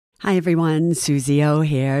Hi everyone, Suze O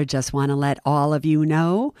here. Just want to let all of you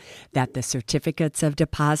know that the certificates of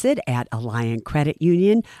deposit at Alliant Credit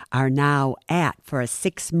Union are now at, for a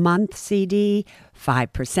 6-month CD,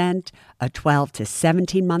 5%, a 12 to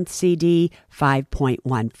 17-month CD,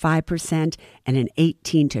 5.15%, and an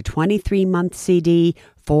 18 to 23-month CD,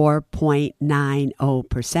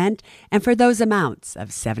 4.90%. And for those amounts of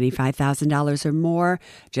 $75,000 or more,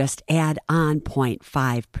 just add on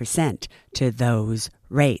 0.5% to those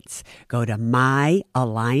rates. Go to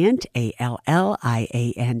myalliant,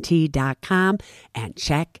 ALLIANT.com and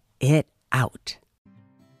check it out.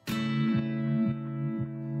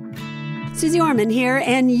 Suze Orman here,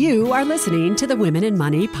 and you are listening to the Women in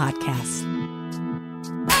Money podcast.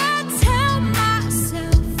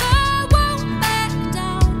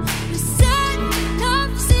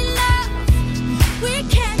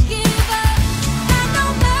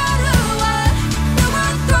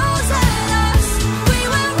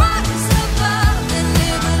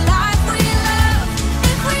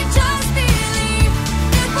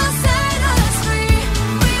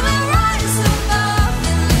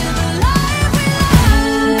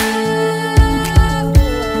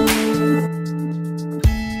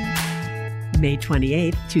 May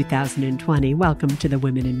 28th, 2020. Welcome to the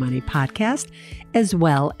Women in Money podcast, as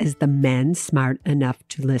well as the men smart enough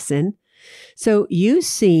to listen. So you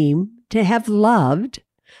seem to have loved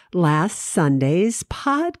last Sunday's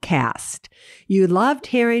podcast. You loved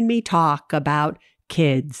hearing me talk about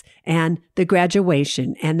kids and the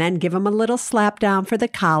graduation, and then give them a little slap down for the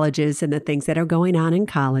colleges and the things that are going on in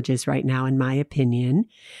colleges right now, in my opinion.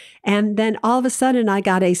 And then all of a sudden, I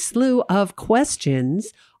got a slew of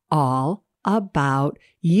questions all about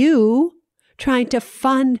you trying to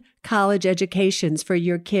fund college educations for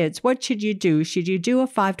your kids. What should you do? Should you do a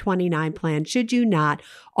 529 plan? Should you not?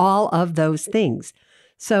 All of those things.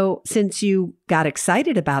 So since you got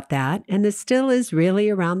excited about that, and this still is really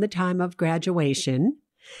around the time of graduation,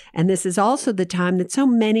 and this is also the time that so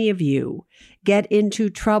many of you get into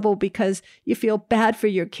trouble because you feel bad for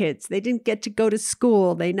your kids. They didn't get to go to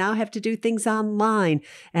school. They now have to do things online.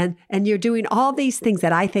 And you're doing all these things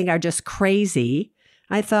that I think are just crazy.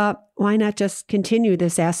 I thought, why not just continue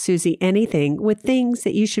this Ask Suze Anything with things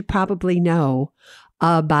that you should probably know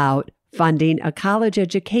about funding a college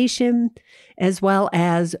education, as well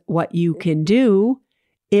as what you can do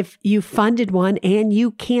if you funded one and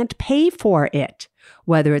you can't pay for it,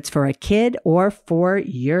 whether it's for a kid or for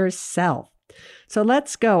yourself. So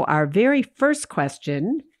let's go. Our very first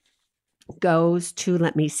question goes to,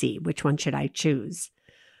 let me see, which one should I choose?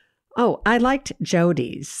 Oh, I liked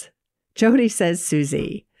Jody's. Jody says,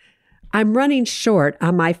 Suze, I'm running short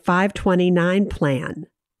on my 529 plan.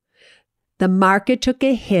 The market took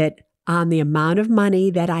a hit on the amount of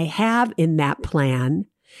money that I have in that plan.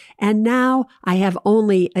 And now I have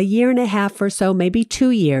only a year and a half or so, maybe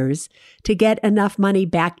 2 years, to get enough money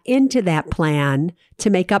back into that plan to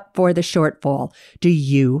make up for the shortfall. Do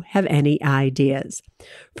you have any ideas?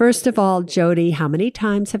 First of all, Jody, how many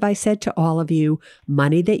times have I said to all of you,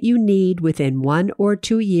 money that you need within 1 or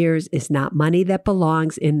 2 years is not money that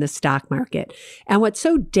belongs in the stock market. And what's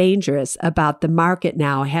so dangerous about the market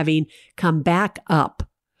now having come back up,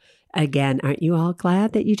 again, aren't you all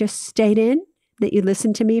glad that you just stayed in? That you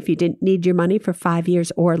listened to me if you didn't need your money for 5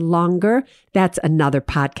 years or longer? That's another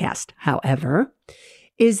podcast. However,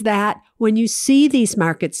 is that when you see these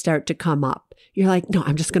markets start to come up, you're like, no,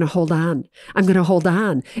 I'm just going to hold on. I'm going to hold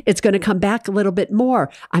on. It's going to come back a little bit more.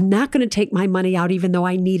 I'm not going to take my money out even though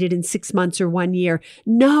I need it in 6 months or 1 year.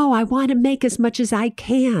 No, I want to make as much as I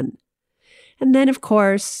can. And then, of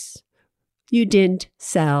course, you didn't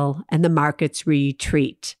sell and the markets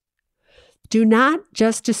retreat. Do not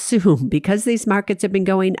just assume because these markets have been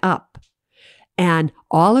going up and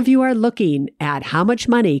all of you are looking at how much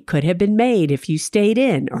money could have been made if you stayed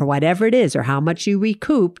in or whatever it is, or how much you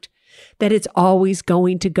recouped, that it's always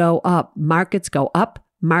going to go up. Markets go up,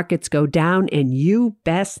 markets go down, and you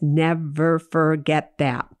best never forget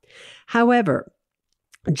that. However,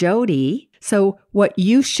 Jody, so what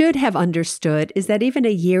you should have understood is that even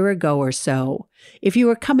a year ago or so, if you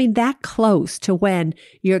were coming that close to when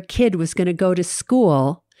your kid was going to go to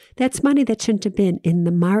school, that's money that shouldn't have been in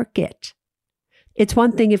the market. It's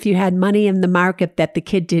one thing if you had money in the market that the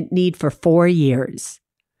kid didn't need for 4 years,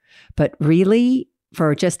 but really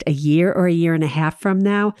for just a year or a year and a half from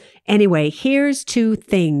now. Anyway, here's 2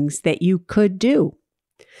 things that you could do.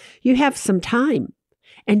 You have some time.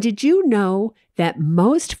 And did you know that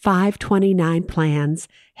most 529 plans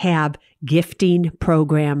have gifting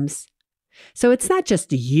programs? So it's not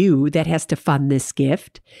just you that has to fund this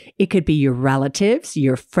gift. It could be your relatives,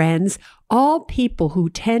 your friends, all people who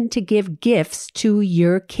tend to give gifts to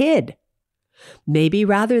your kid. Maybe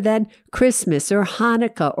rather than Christmas or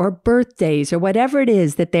Hanukkah or birthdays or whatever it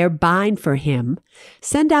is that they're buying for him,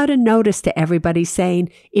 send out a notice to everybody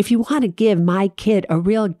saying, if you want to give my kid a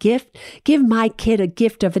real gift, give my kid a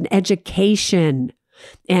gift of an education.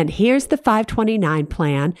 And here's the 529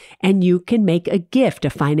 plan, and you can make a gift,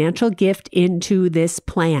 a financial gift into this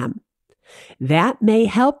plan. That may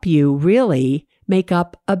help you really make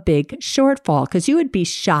up a big shortfall, because you would be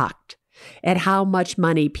shocked at how much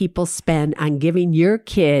money people spend on giving your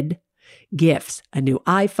kid gifts, a new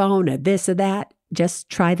iPhone, a this or that. Just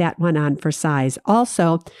try that one on for size.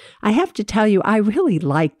 Also, I have to tell you, I really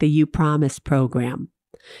like the You Promise program.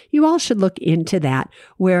 You all should look into that,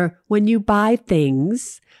 where when you buy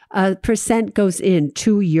things, a percent goes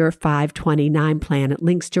into your 529 plan. It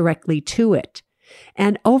links directly to it.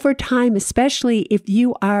 And over time, especially if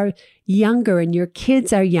you are younger and your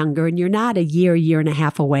kids are younger and you're not a year and a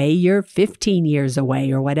half away, you're 15 years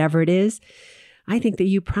away or whatever it is, I think the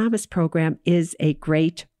You Promise program is a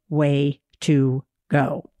great way to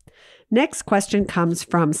go. Next question comes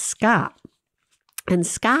from Scott. And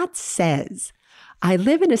Scott says, I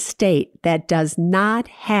live in a state that does not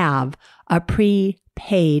have a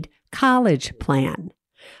prepaid college plan.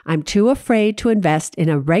 I'm too afraid to invest in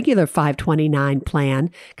a regular 529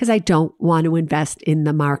 plan because I don't want to invest in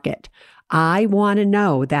the market. I want to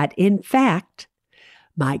know that, in fact,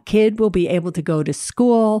 my kid will be able to go to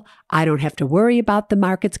school. I don't have to worry about the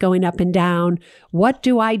markets going up and down. What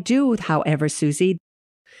do I do, however, Suze?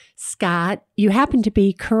 Scott, you happen to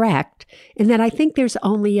be correct in that I think there's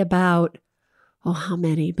only about, how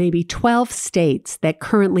many? Maybe 12 states that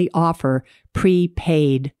currently offer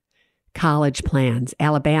prepaid college plans.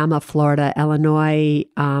 Alabama, Florida, Illinois,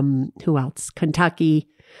 who else? Kentucky.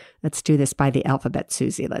 Let's do this by the alphabet,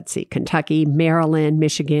 Suze. Let's see. Kentucky, Maryland,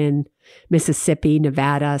 Michigan, Mississippi,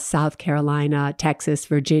 Nevada, South Carolina, Texas,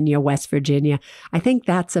 Virginia, West Virginia. I think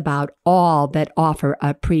that's about all that offer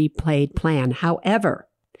a prepaid plan. However,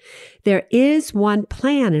 there is one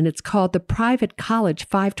plan, and it's called the Private College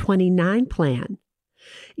 529 plan.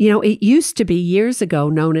 You know, it used to be years ago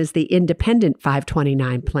known as the Independent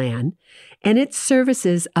 529 plan, and it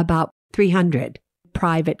services about 300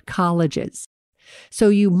 private colleges. So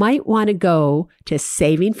you might want to go to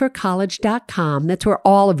savingforcollege.com. That's where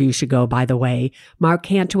all of you should go, by the way. Mark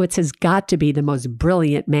Hantowitz has got to be the most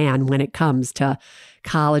brilliant man when it comes to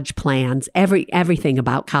college plans, everything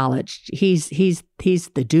about college. He's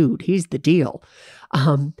the dude. He's the deal.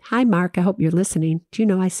 Hi, Mark. I hope you're listening. Do you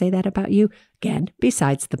know I say that about you? Again,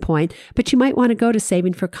 besides the point. But you might want to go to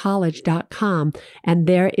savingforcollege.com, and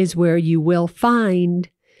there is where you will find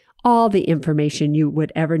all the information you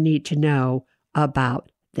would ever need to know about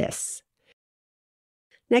this.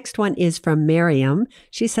 Next one is from Miriam.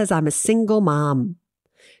 She says, I'm a single mom.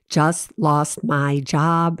 Just lost my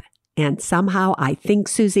job, and somehow I think,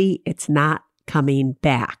 Suze, it's not coming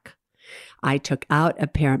back. I took out a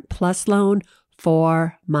Parent Plus loan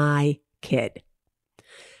for my kid.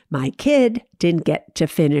 My kid didn't get to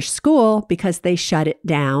finish school because they shut it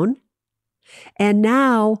down. And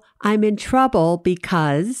now I'm in trouble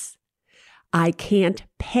because I can't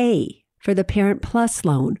pay for the Parent Plus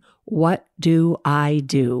loan. What do I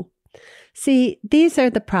do? See, these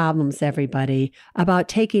are the problems, everybody, about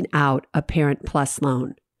taking out a Parent Plus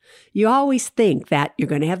loan. You always think that you're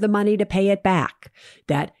going to have the money to pay it back,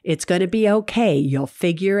 that it's going to be okay, you'll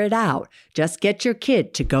figure it out. Just get your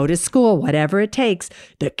kid to go to school, whatever it takes.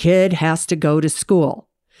 The kid has to go to school.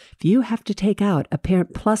 If you have to take out a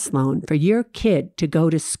Parent Plus loan for your kid to go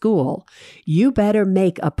to school, you better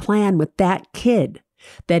make a plan with that kid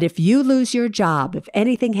that if you lose your job, if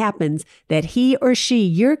anything happens, that he or she,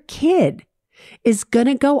 your kid, is going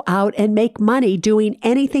to go out and make money doing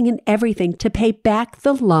anything and everything to pay back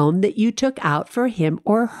the loan that you took out for him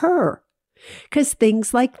or her. Because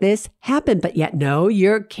things like this happen, but yet no,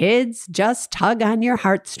 your kids just tug on your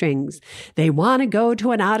heartstrings. They want to go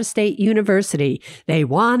to an out-of-state university. They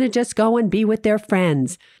want to just go and be with their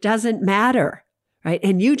friends. Doesn't matter, right?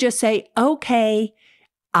 And you just say, okay,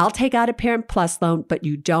 I'll take out a Parent Plus loan, but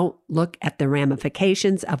you don't look at the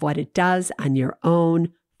ramifications of what it does on your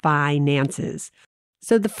own finances.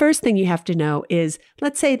 So the first thing you have to know is,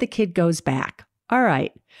 let's say the kid goes back. All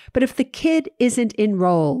right. But if the kid isn't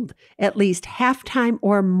enrolled at least half-time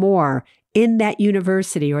or more in that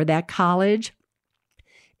university or that college,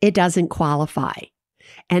 it doesn't qualify.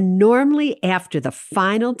 And normally after the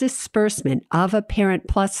final disbursement of a Parent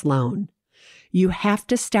Plus loan, you have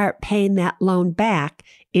to start paying that loan back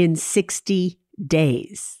in 60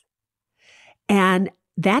 days. And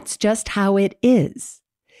that's just how it is.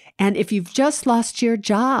 And if you've just lost your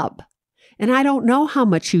job, and I don't know how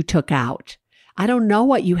much you took out, I don't know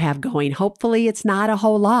what you have going. Hopefully it's not a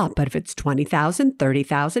whole lot, but if it's $20,000,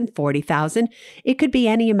 $30,000, $40,000, it could be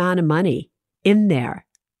any amount of money in there.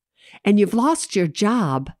 And you've lost your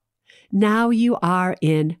job, now you are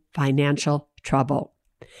in financial trouble.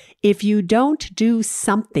 If you don't do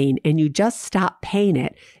something and you just stop paying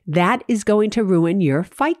it, that is going to ruin your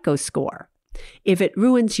FICO score. If it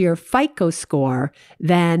ruins your FICO score,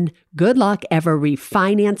 then good luck ever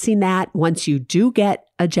refinancing that once you do get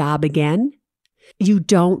a job again. You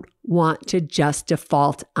don't want to just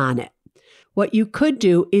default on it. What you could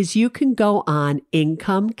do is you can go on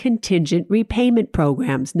income contingent repayment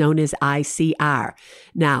programs known as ICR.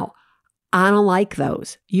 Now, I don't like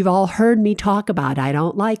those. You've all heard me talk about I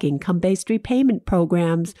don't like income-based repayment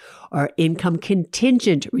programs or income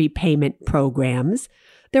contingent repayment programs.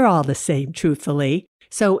 They're all the same, truthfully.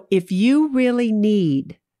 So if you really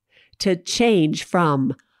need to change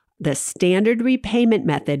from the standard repayment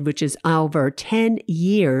method, which is over 10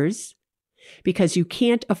 years, because you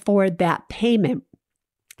can't afford that payment,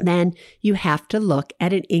 then you have to look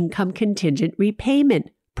at an income contingent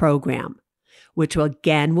repayment program, which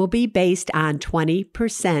will be based on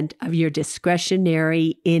 20% of your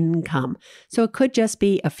discretionary income. So it could just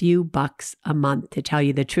be a few bucks a month, to tell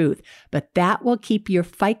you the truth, but that will keep your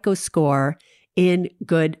FICO score in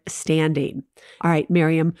good standing. All right,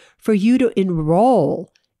 Miriam, for you to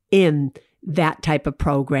enroll in that type of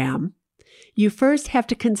program, you first have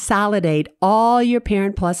to consolidate all your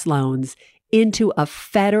Parent Plus loans into a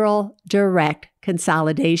federal direct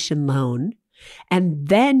consolidation loan. And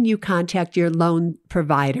then you contact your loan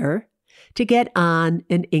provider to get on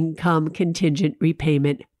an income contingent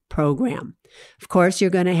repayment program. Of course, you're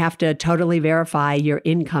going to have to totally verify your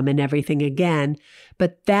income and everything again,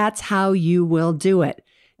 but that's how you will do it.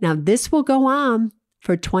 Now, this will go on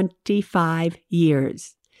for 25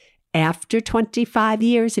 years. After 25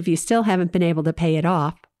 years, if you still haven't been able to pay it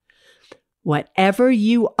off, whatever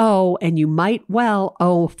you owe, and you might well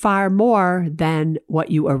owe far more than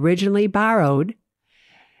what you originally borrowed,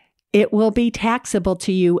 it will be taxable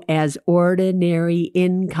to you as ordinary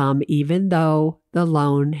income, even though the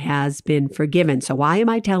loan has been forgiven. So why am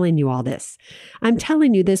I telling you all this? I'm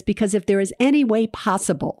telling you this because if there is any way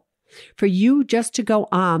possible for you just to go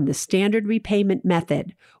on the standard repayment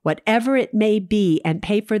method, whatever it may be, and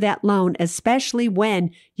pay for that loan, especially when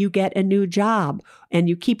you get a new job and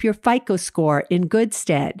you keep your FICO score in good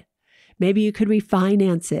stead, maybe you could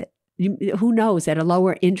refinance it. Who knows, at a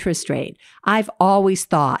lower interest rate. I've always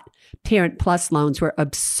thought Parent Plus loans were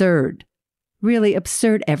absurd. Really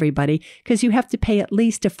absurd, everybody, because you have to pay at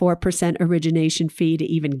least a 4% origination fee to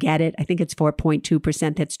even get it. I think it's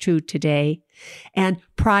 4.2%. That's true today. And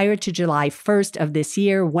prior to July 1st of this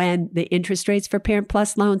year, when the interest rates for Parent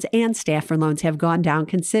Plus loans and staffer loans have gone down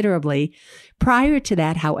considerably, prior to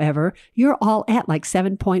that, however, you're all at like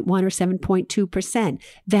 7.1 or 7.2%.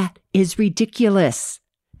 That is ridiculous.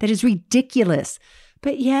 That is ridiculous.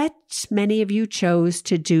 But yet, many of you chose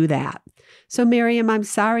to do that. So, Miriam, I'm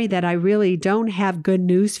sorry that I really don't have good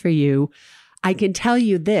news for you. I can tell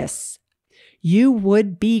you this. You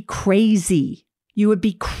would be crazy. You would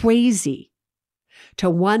be crazy to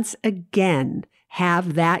once again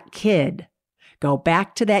have that kid go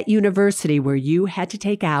back to that university where you had to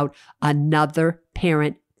take out another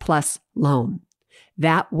Parent Plus loan.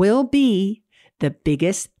 That will be the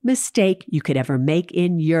biggest mistake you could ever make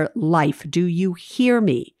in your life. Do you hear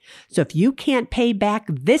me? So if you can't pay back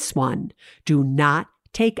this one, do not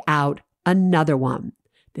take out another one.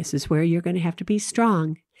 This is where you're going to have to be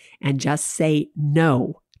strong and just say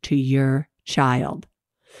no to your child.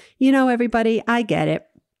 You know, everybody, I get it.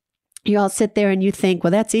 You all sit there and you think, well,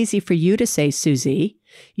 that's easy for you to say, Suze.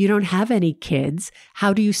 You don't have any kids.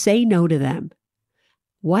 How do you say no to them?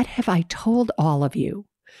 What have I told all of you?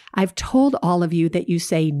 I've told all of you that you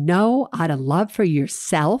say no out of love for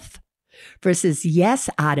yourself versus yes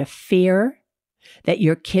out of fear that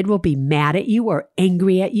your kid will be mad at you or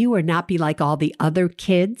angry at you or not be like all the other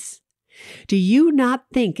kids. Do you not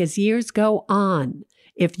think as years go on,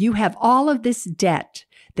 if you have all of this debt,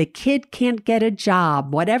 the kid can't get a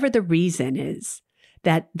job, whatever the reason is,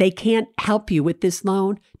 that they can't help you with this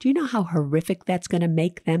loan? Do you know how horrific that's going to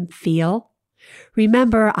make them feel?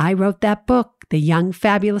 Remember, I wrote that book, The Young,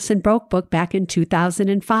 Fabulous, and Broke book, back in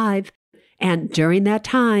 2005. And during that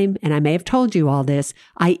time, and I may have told you all this,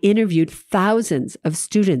 I interviewed thousands of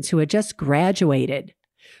students who had just graduated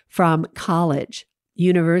from college,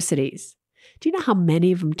 universities, Do you know how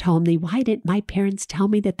many of them told me, why didn't my parents tell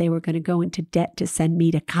me that they were going to go into debt to send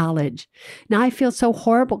me to college? Now I feel so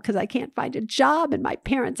horrible because I can't find a job and my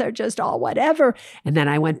parents are just all whatever. And then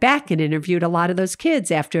I went back and interviewed a lot of those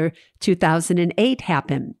kids after 2008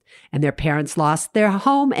 happened and their parents lost their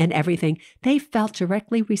home and everything. They felt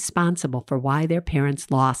directly responsible for why their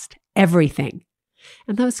parents lost everything.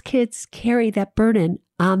 And those kids carry that burden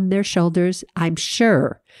on their shoulders, I'm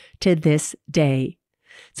sure, to this day.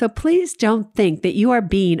 So please don't think that you are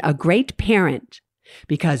being a great parent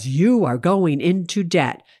because you are going into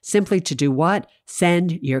debt simply to do what?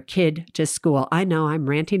 Send your kid to school. I know I'm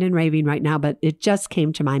ranting and raving right now, but it just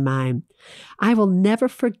came to my mind. I will never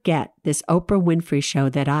forget this Oprah Winfrey show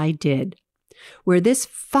that I did where this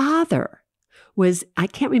father was, I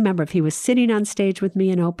can't remember if he was sitting on stage with me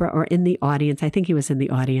and Oprah or in the audience. I think he was in the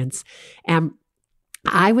audience. And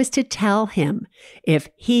I was to tell him if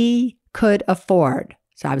he could afford,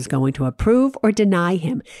 so I was going to approve or deny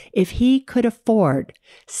him, if he could afford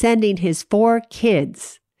sending his 4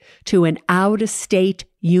 kids to an out-of-state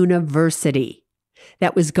university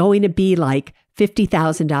that was going to be like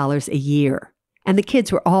 $50,000 a year. And the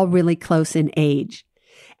kids were all really close in age.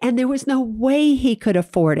 And there was no way he could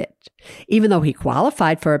afford it. Even though he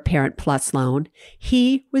qualified for a Parent Plus loan,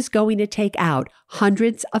 he was going to take out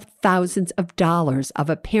hundreds of thousands of dollars of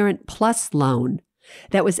a Parent Plus loan.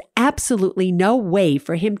 That was absolutely no way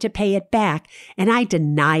for him to pay it back. And I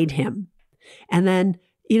denied him. And then,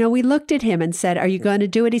 we looked at him and said, are you going to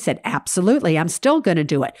do it? He said, absolutely. I'm still going to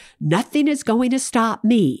do it. Nothing is going to stop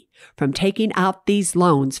me from taking out these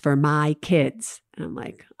loans for my kids. And I'm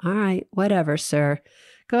like, all right, whatever, sir.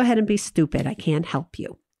 Go ahead and be stupid. I can't help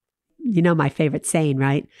you. You know my favorite saying,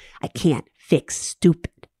 right? I can't fix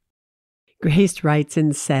stupid. Grace writes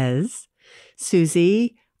and says,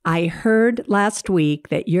 Susie, I heard last week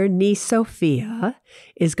that your niece Sophia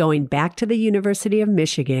is going back to the University of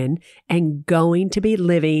Michigan and going to be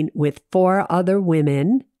living with 4 other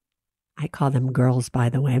women. I call them girls, by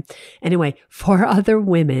the way. Anyway, 4 other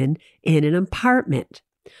women in an apartment.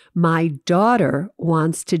 My daughter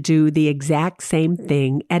wants to do the exact same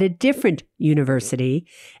thing at a different university,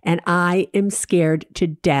 and I am scared to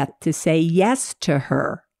death to say yes to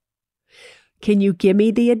her. Can you give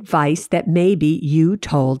me the advice that maybe you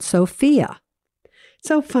told Sophia?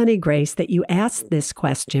 So funny, Grace, that you asked this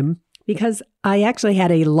question because I actually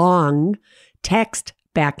had a long text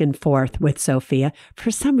back and forth with Sophia.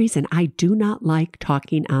 For some reason, I do not like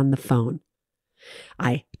talking on the phone.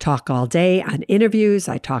 I talk all day on interviews,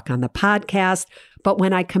 I talk on the podcast, but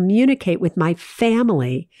when I communicate with my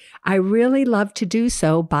family, I really love to do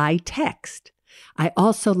so by text. I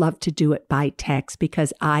also love to do it by text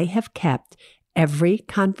because I have kept every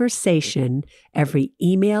conversation, every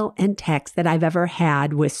email and text that I've ever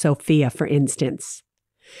had with Sophia, for instance.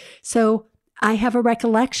 So I have a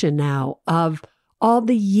recollection now of all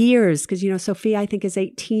the years, because, Sophia, I think, is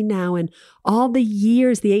 18 now, and all the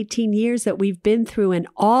years, the 18 years that we've been through and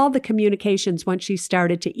all the communications once she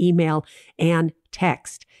started to email and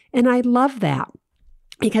text. And I love that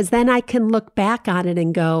because then I can look back on it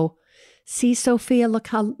and go, see, Sophia, look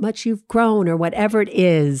how much you've grown or whatever it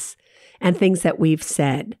is and things that we've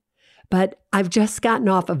said. But I've just gotten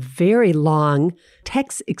off a very long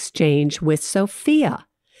text exchange with Sophia.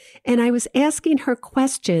 And I was asking her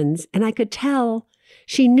questions and I could tell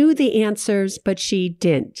she knew the answers, but she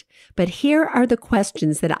didn't. But here are the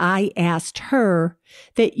questions that I asked her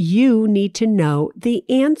that you need to know the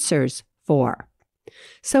answers for.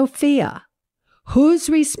 Sophia, who's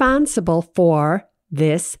responsible for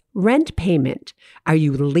this rent payment? Are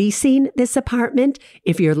you leasing this apartment?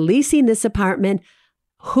 If you're leasing this apartment,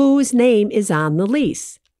 whose name is on the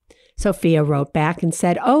lease? Sophia wrote back and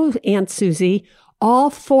said, oh, Aunt Susie,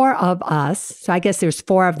 all 4 of us, so I guess there's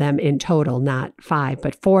 4 of them in total, not 5,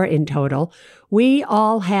 but 4 in total, we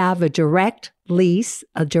all have a direct lease,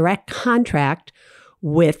 a direct contract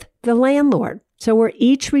with the landlord. So we're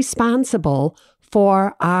each responsible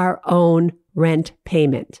for our own rent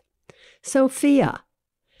payment. Sophia,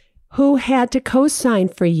 who had to co-sign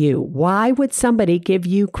for you? Why would somebody give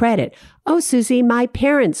you credit? Oh, Susie, my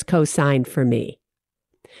parents co-signed for me.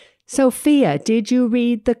 Sophia, did you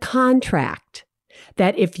read the contract?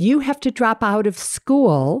 That if you have to drop out of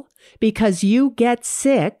school because you get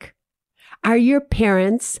sick, are your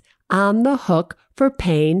parents on the hook for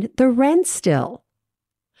paying the rent still?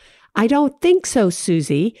 I don't think so,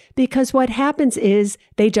 Susie, because what happens is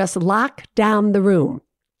they just lock down the room.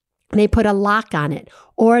 They put a lock on it,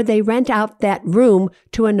 or they rent out that room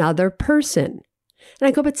to another person. And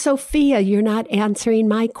I go, but Sophia, you're not answering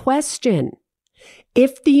my question.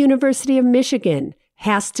 If the University of Michigan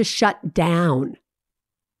has to shut down,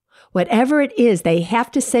 whatever it is, they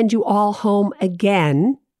have to send you all home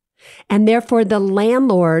again. And therefore, the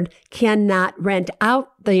landlord cannot rent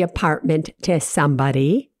out the apartment to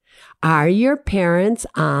somebody. Are your parents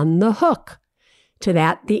on the hook? To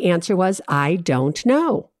that, the answer was, I don't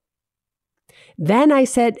know. Then I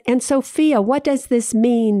said, and Sophia, what does this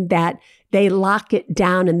mean that they lock it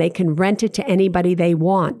down and they can rent it to anybody they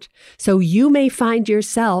want? So you may find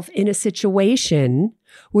yourself in a situation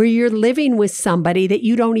where you're living with somebody that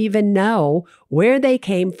you don't even know where they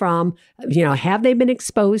came from. Have they been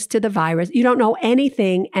exposed to the virus? You don't know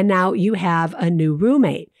anything, and now you have a new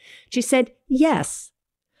roommate. She said, yes,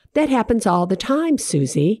 that happens all the time,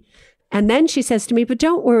 Susie. And then she says to me, but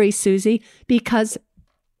don't worry, Susie, because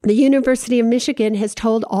the University of Michigan has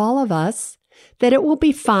told all of us that it will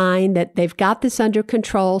be fine, that they've got this under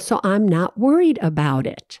control, so I'm not worried about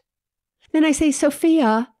it. Then I say,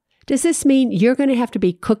 Sophia, does this mean you're going to have to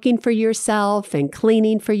be cooking for yourself and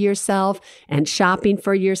cleaning for yourself and shopping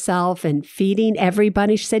for yourself and feeding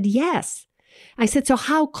everybody? She said, yes. I said, so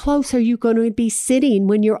how close are you going to be sitting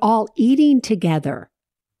when you're all eating together?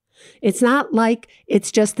 It's not like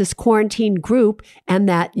it's just this quarantine group and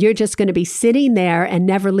that you're just going to be sitting there and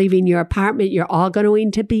never leaving your apartment. You're all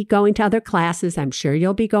going to be going to other classes. I'm sure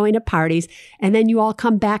you'll be going to parties, and then you all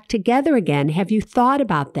come back together again. Have you thought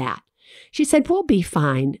about that? She said, we'll be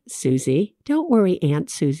fine, Susie. Don't worry,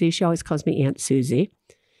 Aunt Susie. She always calls me Aunt Susie.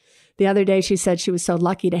 The other day, she said she was so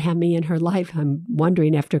lucky to have me in her life. I'm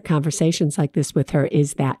wondering, after conversations like this with her,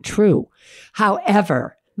 is that true?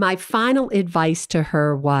 However, my final advice to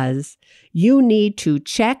her was, you need to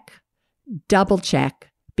check, double check,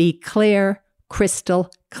 be clear, crystal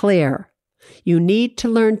clear. You need to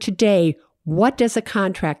learn today, what does a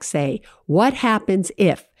contract say? What happens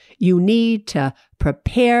if? You need to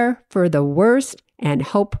prepare for the worst and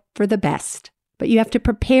hope for the best. But you have to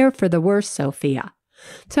prepare for the worst, Sophia.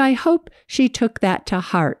 So I hope she took that to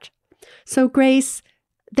heart. So Grace,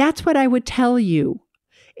 that's what I would tell you.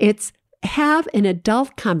 It's have an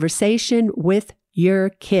adult conversation with your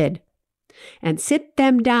kid and sit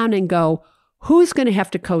them down and go, who's going to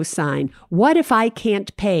have to co-sign? What if I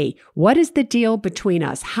can't pay? What is the deal between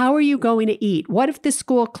us? How are you going to eat? What if the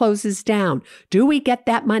school closes down? Do we get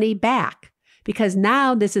that money back? Because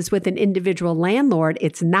now this is with an individual landlord.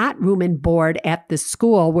 It's not room and board at the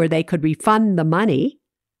school where they could refund the money.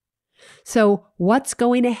 So what's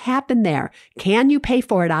going to happen there? Can you pay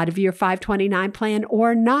for it out of your 529 plan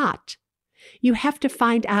or not? You have to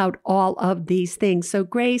find out all of these things. So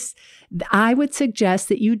Grace, I would suggest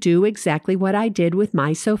that you do exactly what I did with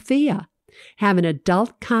my Sophia. Have an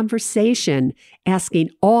adult conversation asking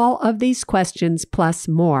all of these questions plus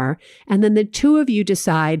more, and then the two of you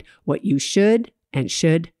decide what you should and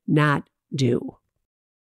should not do.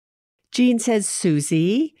 Jean says,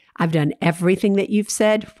 Susie, I've done everything that you've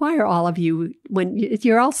said. Why are all of you,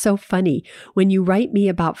 you're all so funny. When you write me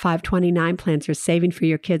about 529 plans or saving for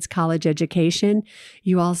your kids' college education,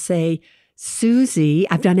 you all say, Susie,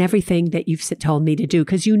 I've done everything that you've told me to do,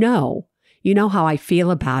 because you know how I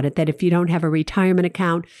feel about it, that if you don't have a retirement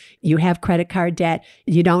account, you have credit card debt,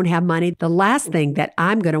 you don't have money, the last thing that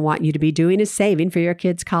I'm going to want you to be doing is saving for your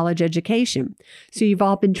kids' college education. So you've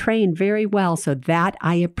all been trained very well, so that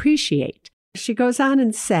I appreciate. She goes on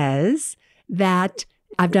and says that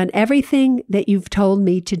I've done everything that you've told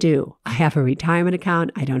me to do. I have a retirement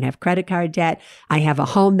account. I don't have credit card debt. I have a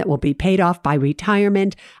home that will be paid off by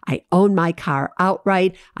retirement. I own my car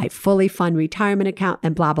outright. I fully fund retirement account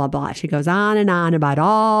and blah, blah, blah. She goes on and on about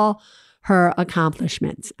all her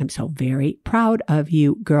accomplishments. I'm so very proud of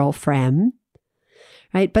you, girlfriend.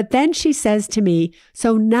 Right? But then she says to me,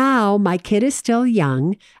 so now my kid is still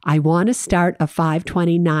young. I want to start a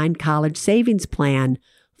 529 college savings plan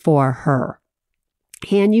for her.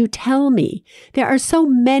 Can you tell me? There are so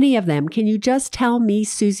many of them. Can you just tell me,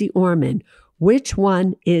 Susie Orman, which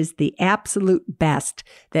one is the absolute best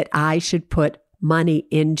that I should put money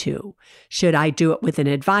into? Should I do it with an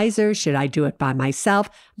advisor? Should I do it by myself?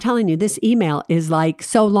 I'm telling you, this email is like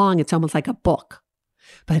so long, it's almost like a book.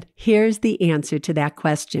 But here's the answer to that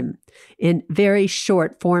question in very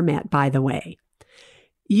short format, by the way.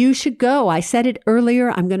 You should go. I said it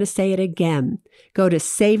earlier. I'm going to say it again. Go to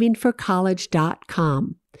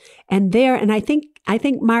savingforcollege.com. And there, and I think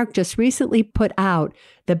Mark just recently put out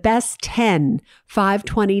the best 10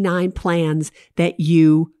 529 plans that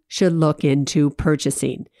you should look into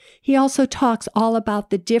purchasing. He also talks all about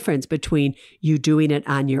the difference between you doing it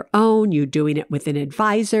on your own, you doing it with an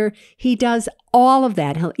advisor. He does all of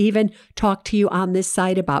that. He'll even talk to you on this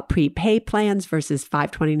site about prepay plans versus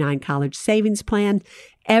 529 college savings plan.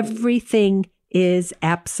 Everything is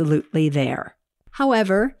absolutely there.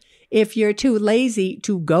 However, if you're too lazy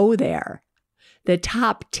to go there, the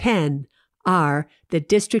top 10 are the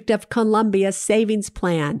District of Columbia Savings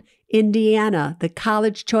Plan, Indiana, the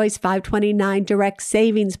College Choice 529 Direct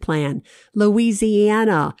Savings Plan,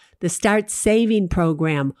 Louisiana, the Start Saving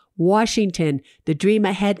Program, Washington, the Dream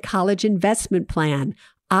Ahead College Investment Plan,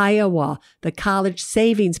 Iowa, the College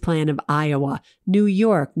Savings Plan of Iowa, New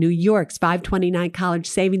York's 529 College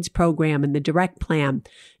Savings Program and the Direct Plan,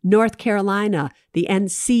 North Carolina, the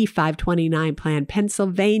NC 529 Plan,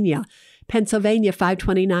 Pennsylvania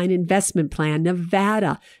 529 Investment Plan,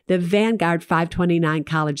 Nevada, the Vanguard 529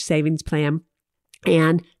 College Savings Plan,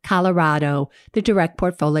 and Colorado, the Direct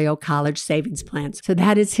Portfolio College Savings Plans. So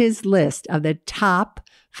that is his list of the top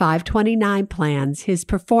 529 plans, his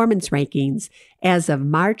performance rankings as of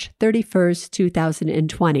March 31st,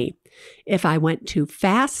 2020. If I went too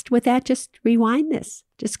fast with that, just rewind this.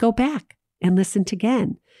 Just go back and listen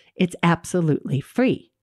again. It's absolutely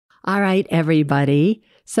free. All right, everybody.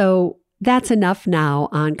 So that's enough now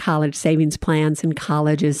on college savings plans and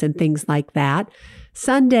colleges and things like that.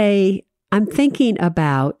 Sunday, I'm thinking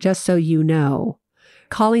about, just so you know,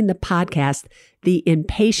 calling the podcast The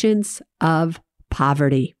Impatience of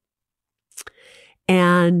Poverty.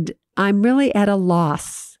 And I'm really at a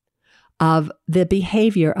loss of the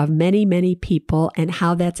behavior of many, many people and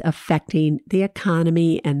how that's affecting the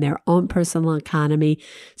economy and their own personal economy.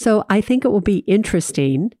 So I think it will be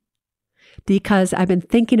interesting because I've been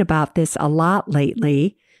thinking about this a lot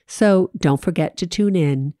lately. So don't forget to tune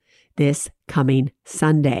in this coming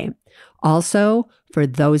Sunday. Also, for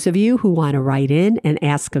those of you who want to write in and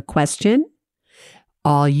ask a question,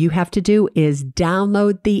 all you have to do is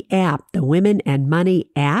download the app, the Women and Money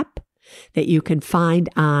app that you can find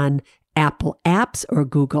on Apple Apps or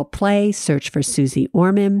Google Play. Search for Suze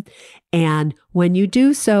Orman. And when you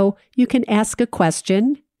do so, you can ask a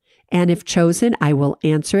question. And if chosen, I will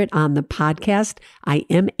answer it on the podcast. I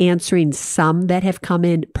am answering some that have come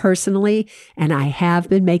in personally, and I have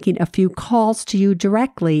been making a few calls to you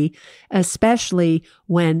directly, especially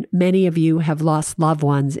when many of you have lost loved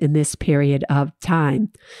ones in this period of time.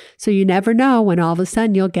 So you never know when all of a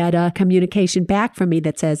sudden you'll get a communication back from me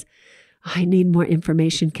that says, I need more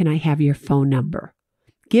information. Can I have your phone number?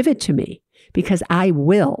 Give it to me because I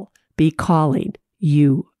will be calling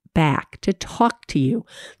you back to talk to you.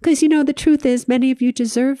 Because, the truth is many of you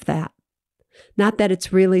deserve that. Not that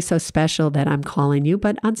it's really so special that I'm calling you,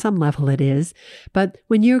 but on some level it is. But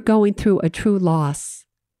when you're going through a true loss,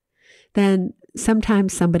 then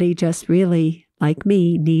sometimes somebody just really, like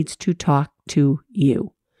me, needs to talk to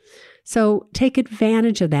you. So take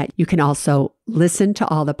advantage of that. You can also listen to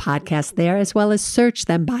all the podcasts there as well as search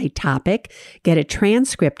them by topic, get a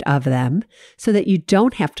transcript of them so that you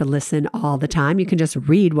don't have to listen all the time. You can just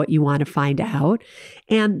read what you want to find out.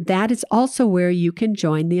 And that is also where you can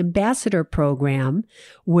join the ambassador program,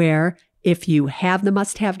 where if you have the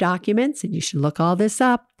must-have documents, and you should look all this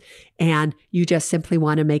up, and you just simply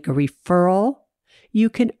want to make a referral, you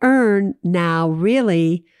can earn now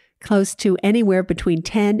really close to anywhere between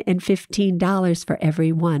 $10 and $15 for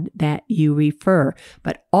every one that you refer.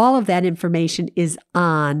 But all of that information is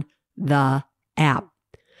on the app.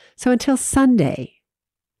 So until Sunday,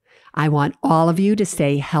 I want all of you to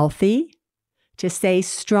stay healthy, to stay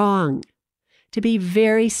strong, to be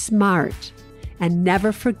very smart, and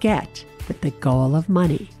never forget that the goal of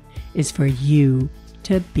money is for you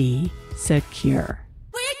to be secure.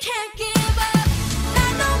 We can't give up,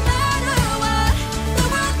 not no matter what the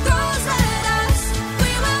world throws at us.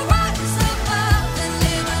 We will rise above and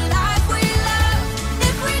live a life we love.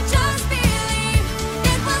 If we just believe,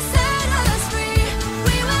 it will set us free.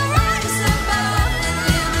 We will rise above and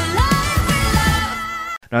live a life we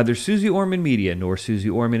love. Neither Suze Orman Media nor Suze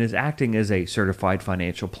Orman is acting as a certified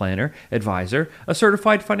financial planner, advisor, a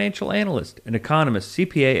certified financial analyst, an economist,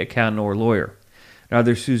 CPA, accountant, or lawyer.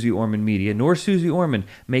 Neither Suze Orman Media nor Suze Orman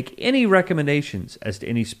make any recommendations as to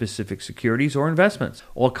any specific securities or investments.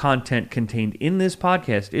 All content contained in this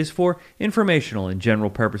podcast is for informational and general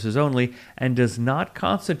purposes only and does not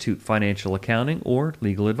constitute financial accounting or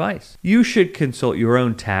legal advice. You should consult your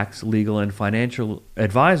own tax, legal, and financial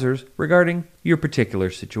advisors regarding your particular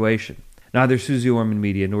situation. Neither Suze Orman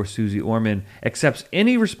Media nor Suze Orman accepts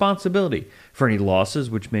any responsibility for any losses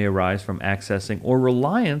which may arise from accessing or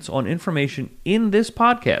reliance on information in this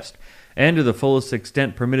podcast. And to the fullest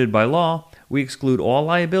extent permitted by law, we exclude all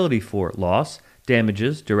liability for loss,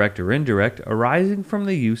 damages, direct or indirect, arising from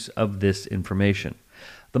the use of this information.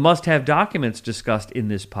 The must-have documents discussed in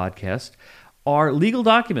this podcast are legal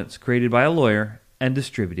documents created by a lawyer and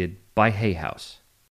distributed by Hay House.